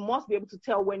you must be able to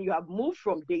tell when you have moved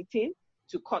from dating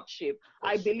to courtship.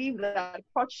 I believe that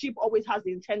courtship always has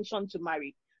the intention to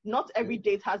marry. Not every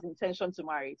date has the intention to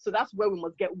marry. So that's where we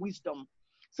must get wisdom.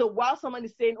 So while someone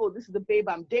is saying, oh, this is the babe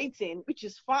I'm dating, which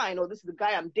is fine, or this is the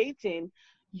guy I'm dating,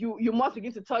 you must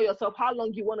begin to tell yourself how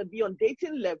long you want to be on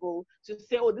dating level to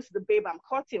say, oh, this is the babe I'm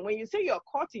courting. When you say you're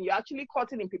courting, you're actually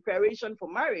courting in preparation for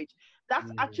marriage.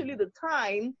 That's actually the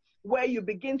time where you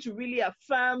begin to really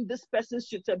affirm this person's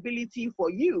suitability for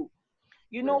you.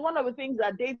 One of the things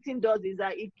that dating does is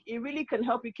that it really can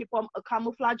help you keep on a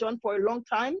camouflage on for a long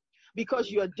time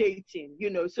because you're dating,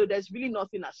 so there's really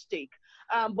nothing at stake.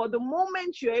 But the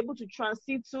moment you're able to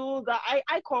transit to that,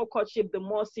 I call courtship the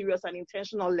more serious and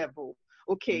intentional level.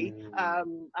 Okay.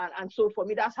 And so for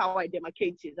me, that's how I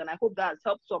demarcate it. And I hope that has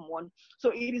helped someone.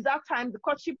 So it is that time, the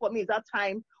courtship for me is that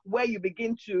time where you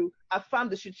begin to affirm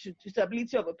the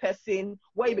suitability of a person,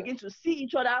 where you begin to see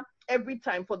each other every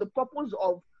time for the purpose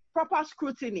of proper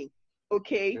scrutiny.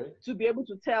 Okay, to be able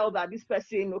to tell that this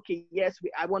person, okay, yes,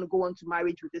 I want to go on to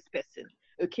marriage with this person.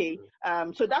 Okay,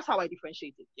 so that's how I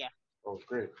differentiate it. Yeah. Oh,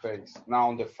 great, thanks. Now,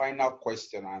 on the final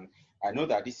question, and I know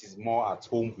that this is more at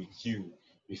home with you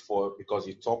because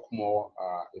you talk more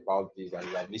about this and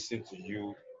I've listened to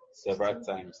you several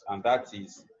times, and that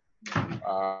is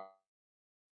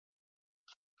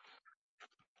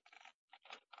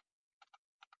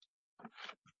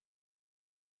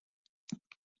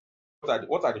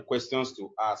what are the questions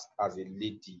to ask as a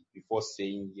lady before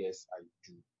saying yes, I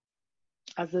do?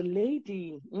 As a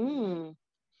lady,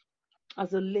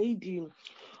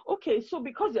 okay, so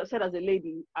because you said as a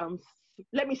lady,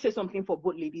 let me say something for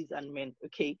both ladies and men,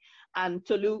 okay? And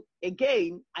Tolu,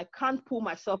 again, I can't pull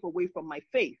myself away from my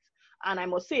faith. And I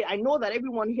must say, I know that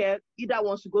everyone here either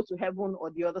wants to go to heaven or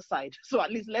the other side. So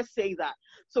at least let's say that.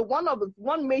 So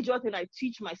one major thing I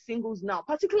teach my singles now,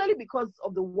 particularly because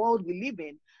of the world we live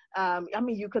in,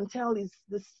 you can tell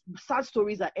the sad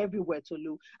stories are everywhere,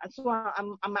 Tolu. And so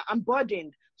I'm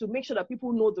burdened to make sure that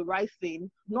people know the right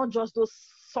thing, not just those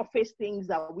surface things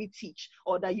that we teach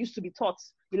or that used to be taught,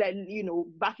 like,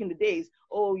 back in the days.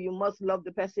 Oh, you must love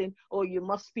the person, or you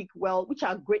must speak well, which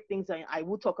are great things, and I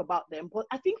will talk about them. But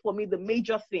I think for me, the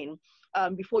major thing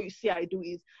before you say I do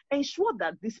is ensure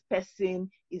that this person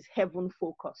is heaven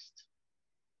focused.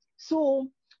 So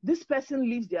this person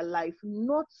lives their life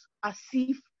not as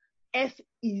if earth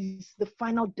is the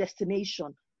final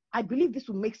destination. I believe this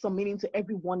will make some meaning to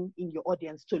everyone in your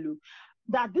audience, Tolu,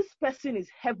 that this person is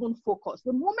heaven focused.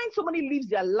 The moment somebody lives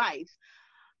their life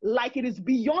like it is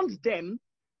beyond them,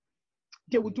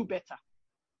 they will do better.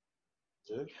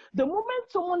 Okay. The moment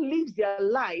someone lives their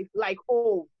life like,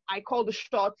 oh, I call the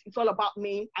shots, it's all about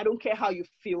me, I don't care how you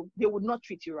feel, they would not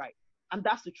treat you right. And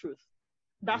that's the truth.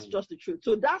 That's just the truth.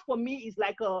 So that for me is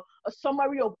like a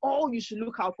summary of all you should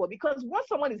look out for. Because once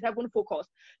someone is heaven focused,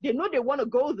 they know they want to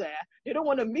go there. They don't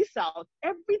want to miss out.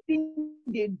 Everything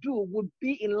they do would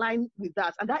be in line with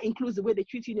that. And that includes the way they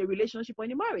treat you in a relationship or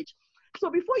in a marriage. So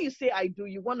before you say I do,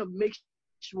 you want to make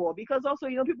sure. Because also,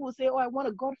 people will say, oh, I want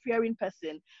a God-fearing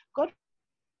person.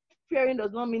 God-fearing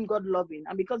does not mean God-loving.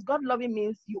 And because God-loving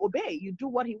means you obey. You do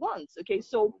what he wants. Okay,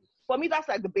 so for me, that's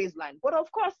like the baseline. But of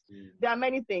course, there are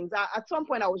many things. At some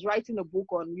point, I was writing a book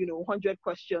on, 100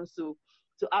 questions to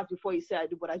ask before you say I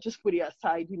do, but I just put it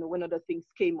aside, when other things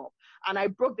came up. And I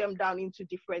broke them down into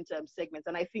different segments.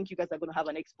 And I think you guys are going to have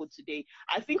an expo today.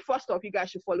 I think first off, you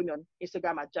guys should follow me on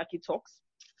Instagram at Jackie Talks.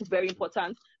 It's very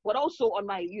important. But also on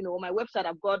my, on my website,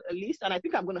 I've got a list, and I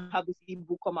think I'm going to have this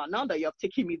ebook come out now that you have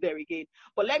taken me there again.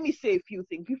 But let me say a few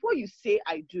things. Before you say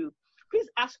I do, please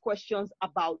ask questions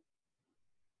about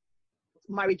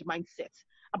marriage mindset,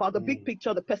 about the big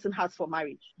picture the person has for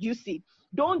marriage. You see,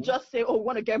 don't just say, oh, we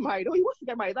want to get married. Oh, he wants to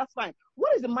get married. That's fine.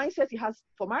 What is the mindset he has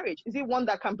for marriage? Is it one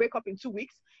that can break up in 2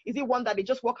 weeks? Is it one that they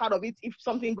just walk out of it if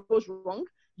something goes wrong?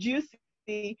 Do you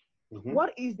see?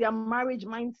 What is their marriage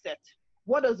mindset?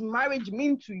 What does marriage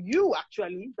mean to you,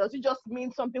 actually? Does it just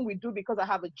mean something we do because I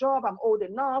have a job, I'm old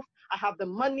enough, I have the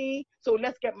money, so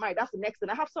let's get married? That's the next thing.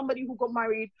 I have somebody who got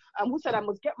married, who said I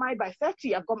must get married by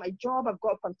 30. I've got my job, I've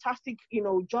got a fantastic,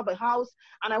 job, a house,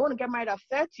 and I want to get married at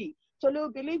 30. So,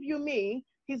 believe you me,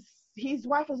 his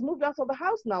wife has moved out of the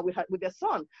house now with their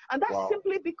son. And that's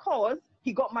simply because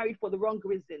he got married for the wrong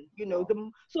reason.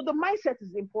 So the mindset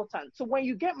is important. So when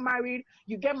you get married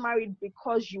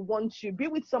because you want to be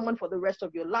with someone for the rest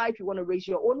of your life. You want to raise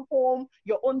your own home,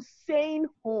 your own sane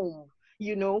home.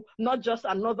 not just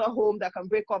another home that can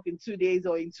break up in 2 days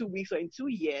or in 2 weeks or in 2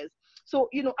 years. So,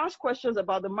 ask questions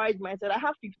about the marriage mindset. I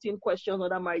have 15 questions on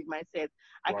that marriage mindset.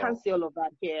 I can't say all of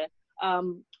that here.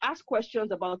 Ask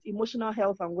questions about emotional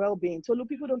health and well-being. So, look,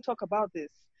 people don't talk about this.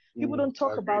 People don't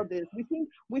talk about this.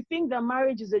 We think that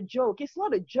marriage is a joke. It's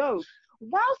not a joke.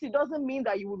 Whilst it doesn't mean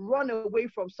that you would run away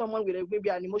from someone with maybe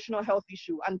an emotional health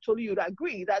issue, and totally you'd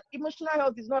agree that emotional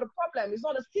health is not a problem. It's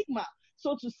not a stigma.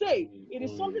 So to say, it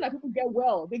is something that people get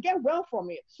well. They get well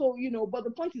from it. So, but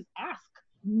the point is ask.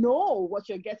 Know what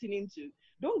you're getting into.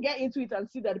 Don't get into it and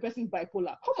see that the person is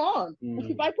bipolar. Come on.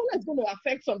 Bipolar is going to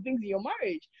affect some things in your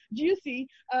marriage. Do you see?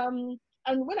 And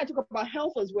when I talk about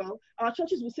health as well, our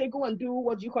churches will say, go and do,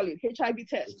 what do you call it? HIV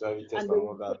test. HIV test and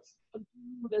all that.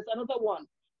 There's another one.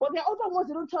 But there are other ones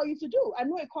they don't tell you to do. I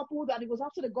know a couple that it was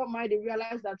after they got married, they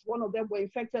realized that one of them were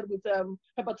infected with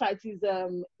hepatitis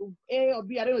A or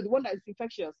B, I don't know, the one that is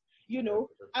infectious,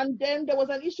 And then there was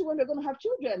an issue when they're going to have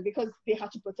children because they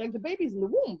had to protect the babies in the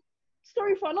womb.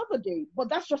 Story for another day. But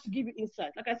that's just to give you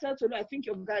insight. Like I said to you, I think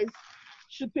your guys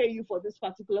should pay you for this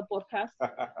particular podcast.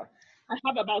 I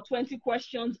have about 20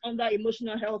 questions under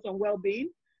emotional health and well-being.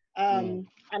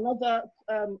 Another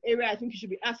area I think you should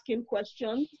be asking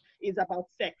questions is about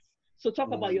sex. So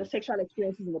talk about your sexual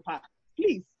experiences in the past.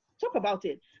 Please talk about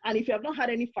it. And if you have not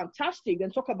had any, fantastic, then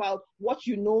talk about what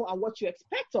you know and what you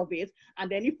expect of it.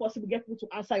 And then if possible, get people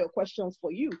to answer your questions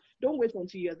for you. Don't wait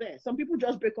until you're there. Some people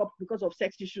just break up because of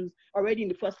sex issues already in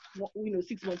the first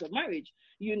 6 months of marriage.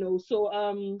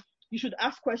 So you should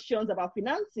ask questions about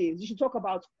finances. You should talk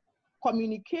about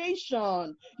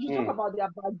communication. You should talk about their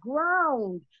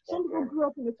background. Some people grew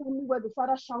up in a family where the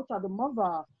father shouts at the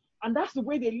mother, and that's the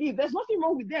way they live. There's nothing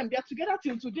wrong with them. They're together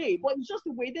till today, but it's just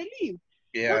the way they live.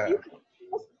 Yeah. But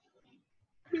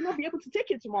you not be able to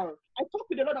take it tomorrow. I talk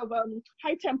with a lot of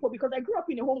high tempo because I grew up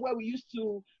in a home where we used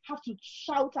to have to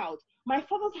shout out. My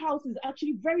father's house is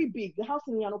actually very big. The house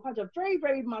in Yanopaja, very,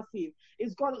 very massive.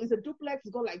 It's a duplex.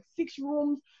 It's got like 6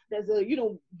 rooms. There's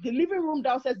the living room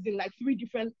downstairs is in like 3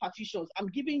 different partitions. I'm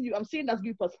saying that's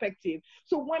good perspective.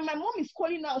 So when my mom is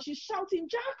calling out, she's shouting,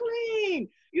 Jacqueline,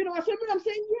 I'm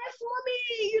saying, yes,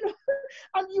 mommy,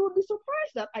 and you would be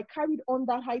surprised that I carried on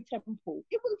that high tempo,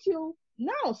 even till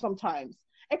now sometimes.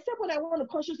 Except when I want to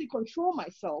consciously control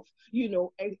myself,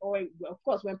 or of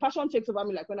course, when passion takes over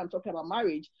me, like when I'm talking about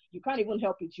marriage, you can't even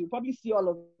help it. You probably see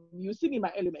you see me in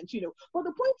my element, But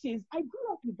the point is, I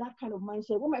grew up with that kind of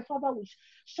mindset when my father would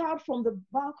shout from the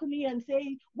balcony and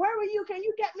say, where are you? Can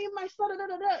you get me my son? That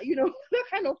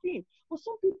kind of thing. But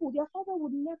some people, their father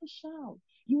would never shout.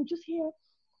 You would just hear,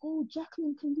 oh,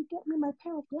 Jacqueline, can you get me my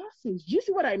pair of glasses? Do you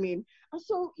see what I mean? And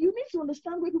so you need to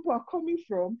understand where people are coming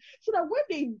from so that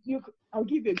when I'll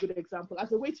give you a good example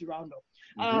as a way to round up.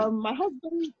 My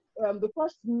husband, the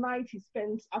first night he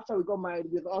spent after we got married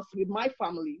with my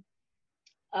family,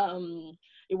 I think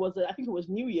it was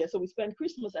New Year. So we spent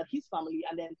Christmas at his family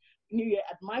and then New Year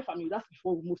at my family. That's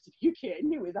before we moved to the UK.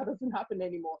 Anyway, that doesn't happen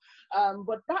anymore.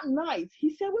 But that night, he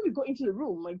said, when we go into the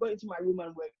room, I go into my room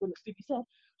and we're going to sleep, he said,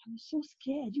 I'm so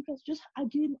scared. You guys just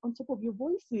arguing on top of your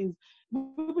voices.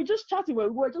 We were just chatting. We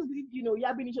were just,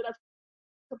 yabbing each other,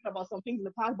 talking about some things in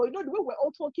the past. But the way we're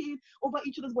all talking over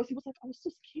each other's voice, he was like, I was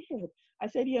so scared. I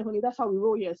said, yeah, honey, that's how we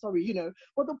roll here. Sorry,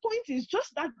 But the point is,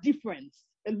 just that difference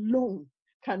alone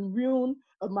can ruin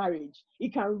a marriage.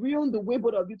 It can ruin the way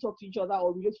both of you talk to each other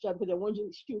or relate to each other because they're wondering,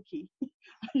 is she okay?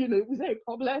 Is there a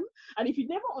problem? And if he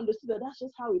never understood that that's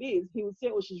just how it is, he would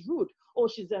say, oh, she's rude. Oh,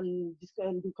 she's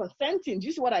consenting. Do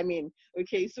you see what I mean?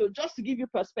 Okay, so just to give you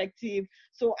perspective.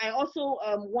 So I also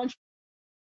want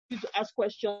you to ask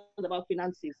questions about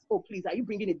finances. Oh, please, are you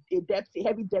bringing a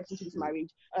heavy debt into this marriage?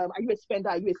 Are you a spender?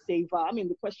 Are you a saver? I mean,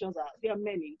 the questions there are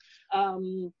many.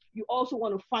 You also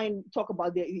want to talk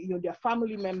about their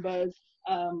family members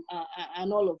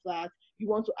and all of that. You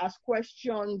want to ask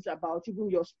questions about even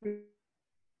your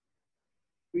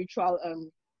spiritual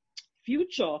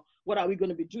future. What are we going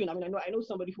to be doing? I mean, I know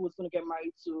somebody who was going to get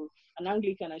married to an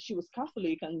Anglican and she was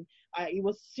Catholic, and it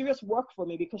was serious work for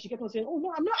me because she kept on saying, "Oh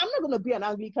no, I'm not going to be an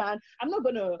Anglican. I'm not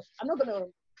going to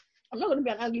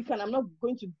be an Anglican. I'm not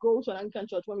going to go to an Anglican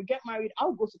church. When we get married,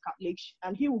 I'll go to Catholic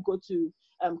and he will go to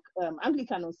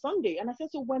Anglican on Sunday." And I said,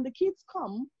 "So when the kids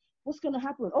come, what's going to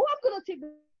happen?" "Oh, I'm going to take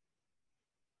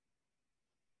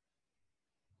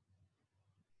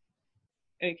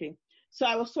Okay. So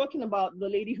I was talking about the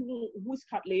lady who's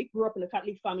Catholic, grew up in a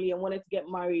Catholic family and wanted to get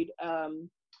married to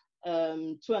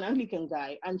an Anglican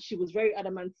guy. And she was very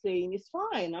adamant saying, it's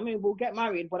fine. I mean, we'll get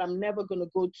married, but I'm never going to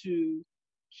go to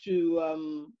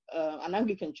an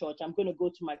Anglican church. I'm going to go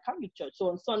to my Catholic church. So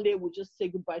on Sunday, we'll just say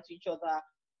goodbye to each other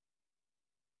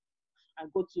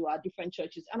and go to our different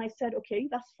churches. And I said, okay,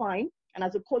 that's fine. And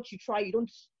as a coach, you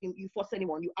don't force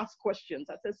anyone, you ask questions.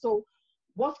 I said, so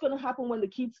what's going to happen when the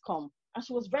kids come? And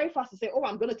she was very fast to say, oh,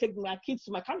 I'm going to take my kids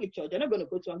to my Catholic church. They're not going to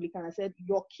go to Anglican. I said,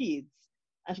 your kids.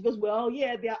 And she goes, well,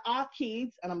 yeah, they're our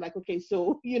kids. And I'm like, okay,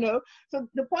 so, so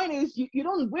the point is you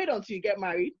don't wait until you get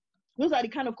married. Those are the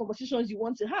kind of conversations you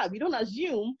want to have. You don't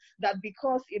assume that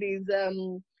because it is,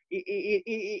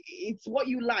 it's what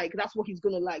you like, that's what he's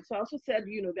going to like. So I also said,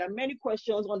 there are many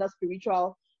questions on that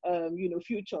spiritual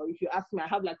future. If you ask me, I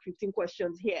have like 15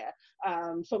 questions here.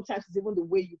 Sometimes it's even the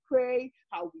way you pray,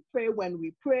 how we pray, when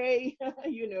we pray.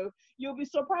 You'll be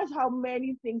surprised how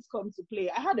many things come to play.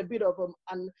 I had a bit of a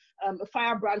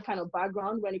firebrand kind of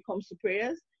background when it comes to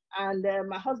prayers. And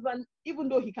my husband, even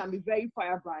though he can be very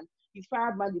firebrand, his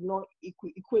firebrand did not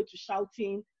equate to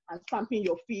shouting and stamping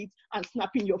your feet and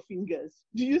snapping your fingers.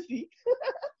 Do you see?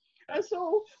 And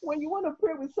so when you want to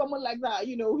pray with someone like that,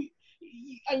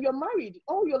 and you're married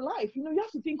all your life, you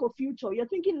have to think of future. You're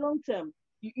thinking long term.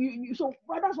 So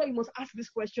that's why you must ask these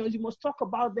questions. You must talk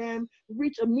about them,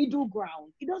 reach a middle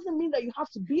ground. It doesn't mean that you have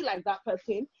to be like that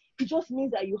person. It just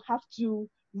means that you have to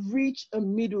reach a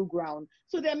middle ground.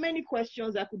 So there are many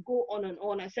questions that could go on and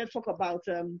on. I said talk about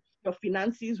your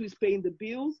finances, who's paying the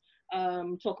bills,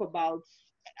 talk about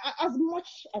as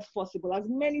much as possible, as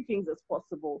many things as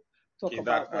possible. This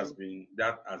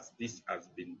has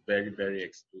been very, very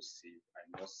exclusive. I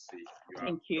must say,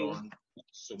 you have done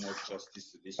so much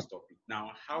justice to this topic.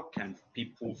 Now, how can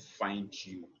people find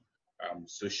you?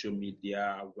 Social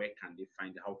media, where can they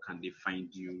find? How can they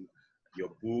find you? Your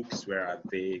books, where are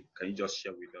they? Can you just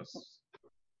share with us?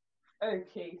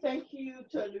 Okay, thank you,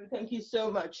 Tolu. Thank you so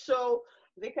much. So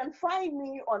they can find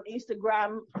me on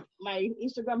Instagram. My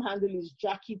Instagram handle is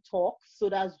Jackie Talks. So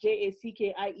that's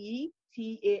JACKIE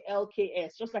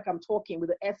TALKS, just like I'm talking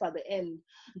with the S at the end.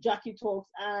 Jackie Talks.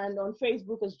 And on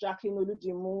Facebook is Jacqueline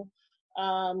Oludimu.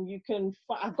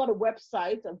 I've got a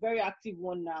website, a very active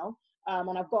one now,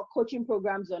 and I've got coaching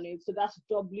programs on it. So that's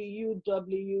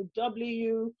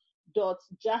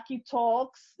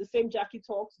www.JackieTalks, the same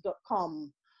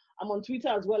JackieTalks.com. I'm on Twitter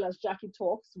as well as Jackie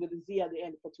Talks with a Z at the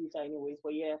end for Twitter anyways,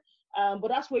 but yeah. But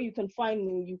that's where you can find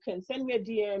me. You can send me a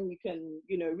DM. You can,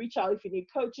 reach out if you need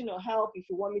coaching or help, if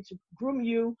you want me to groom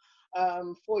you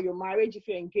for your marriage, if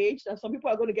you're engaged. And some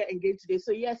people are going to get engaged today.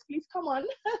 So yes, please come on.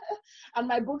 And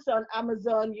my books are on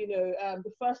Amazon.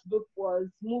 The first book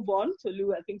was Move On.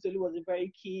 Tolu, I think Tolu was a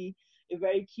very key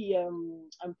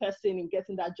person in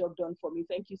getting that job done for me.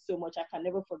 Thank you so much. I can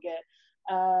never forget.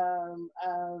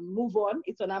 Move On,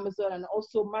 it's on Amazon, and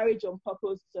also Marriage on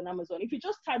Purpose, it's on Amazon. If you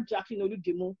just type Jacqueline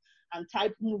Oludimu and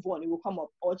type Move On, it will come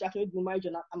up, or Jacqueline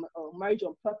Oludimu Marriage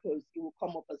on Purpose, it will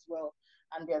come up as well,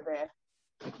 and they're there.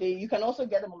 You can also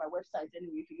get them on my website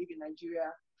anyway if you live in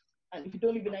Nigeria, and if you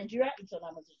don't live in Nigeria, it's on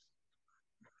Amazon.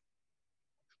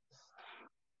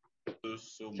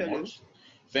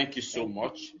 Thank you so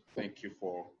much. Thank you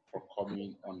for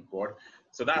coming on board.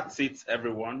 So that's it,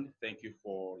 everyone. Thank you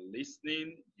for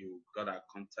listening. You got our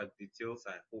contact details.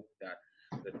 I hope that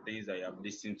the things that you have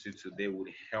listened to today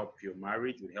will help your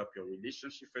marriage, will help your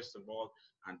relationship, first of all,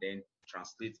 and then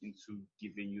translate into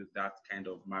giving you that kind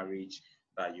of marriage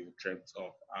that you dreamt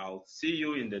of. I'll see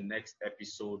you in the next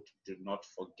episode. Do not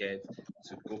forget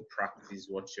to go practice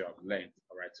what you have learned,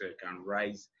 all right, so you can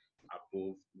rise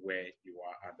above where you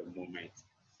are at the moment.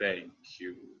 Thank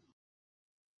you.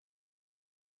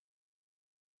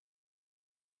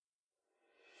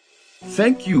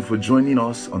 Thank you for joining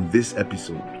us on this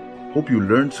episode. Hope you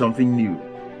learned something new.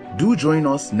 Do join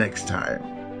us next time.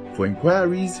 For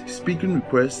inquiries, speaking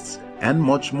requests, and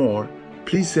much more,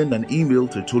 please send an email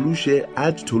to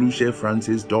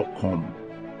tolushe@tolusherefrancis.com.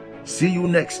 See you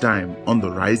next time on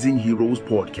the Rising Heroes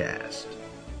podcast.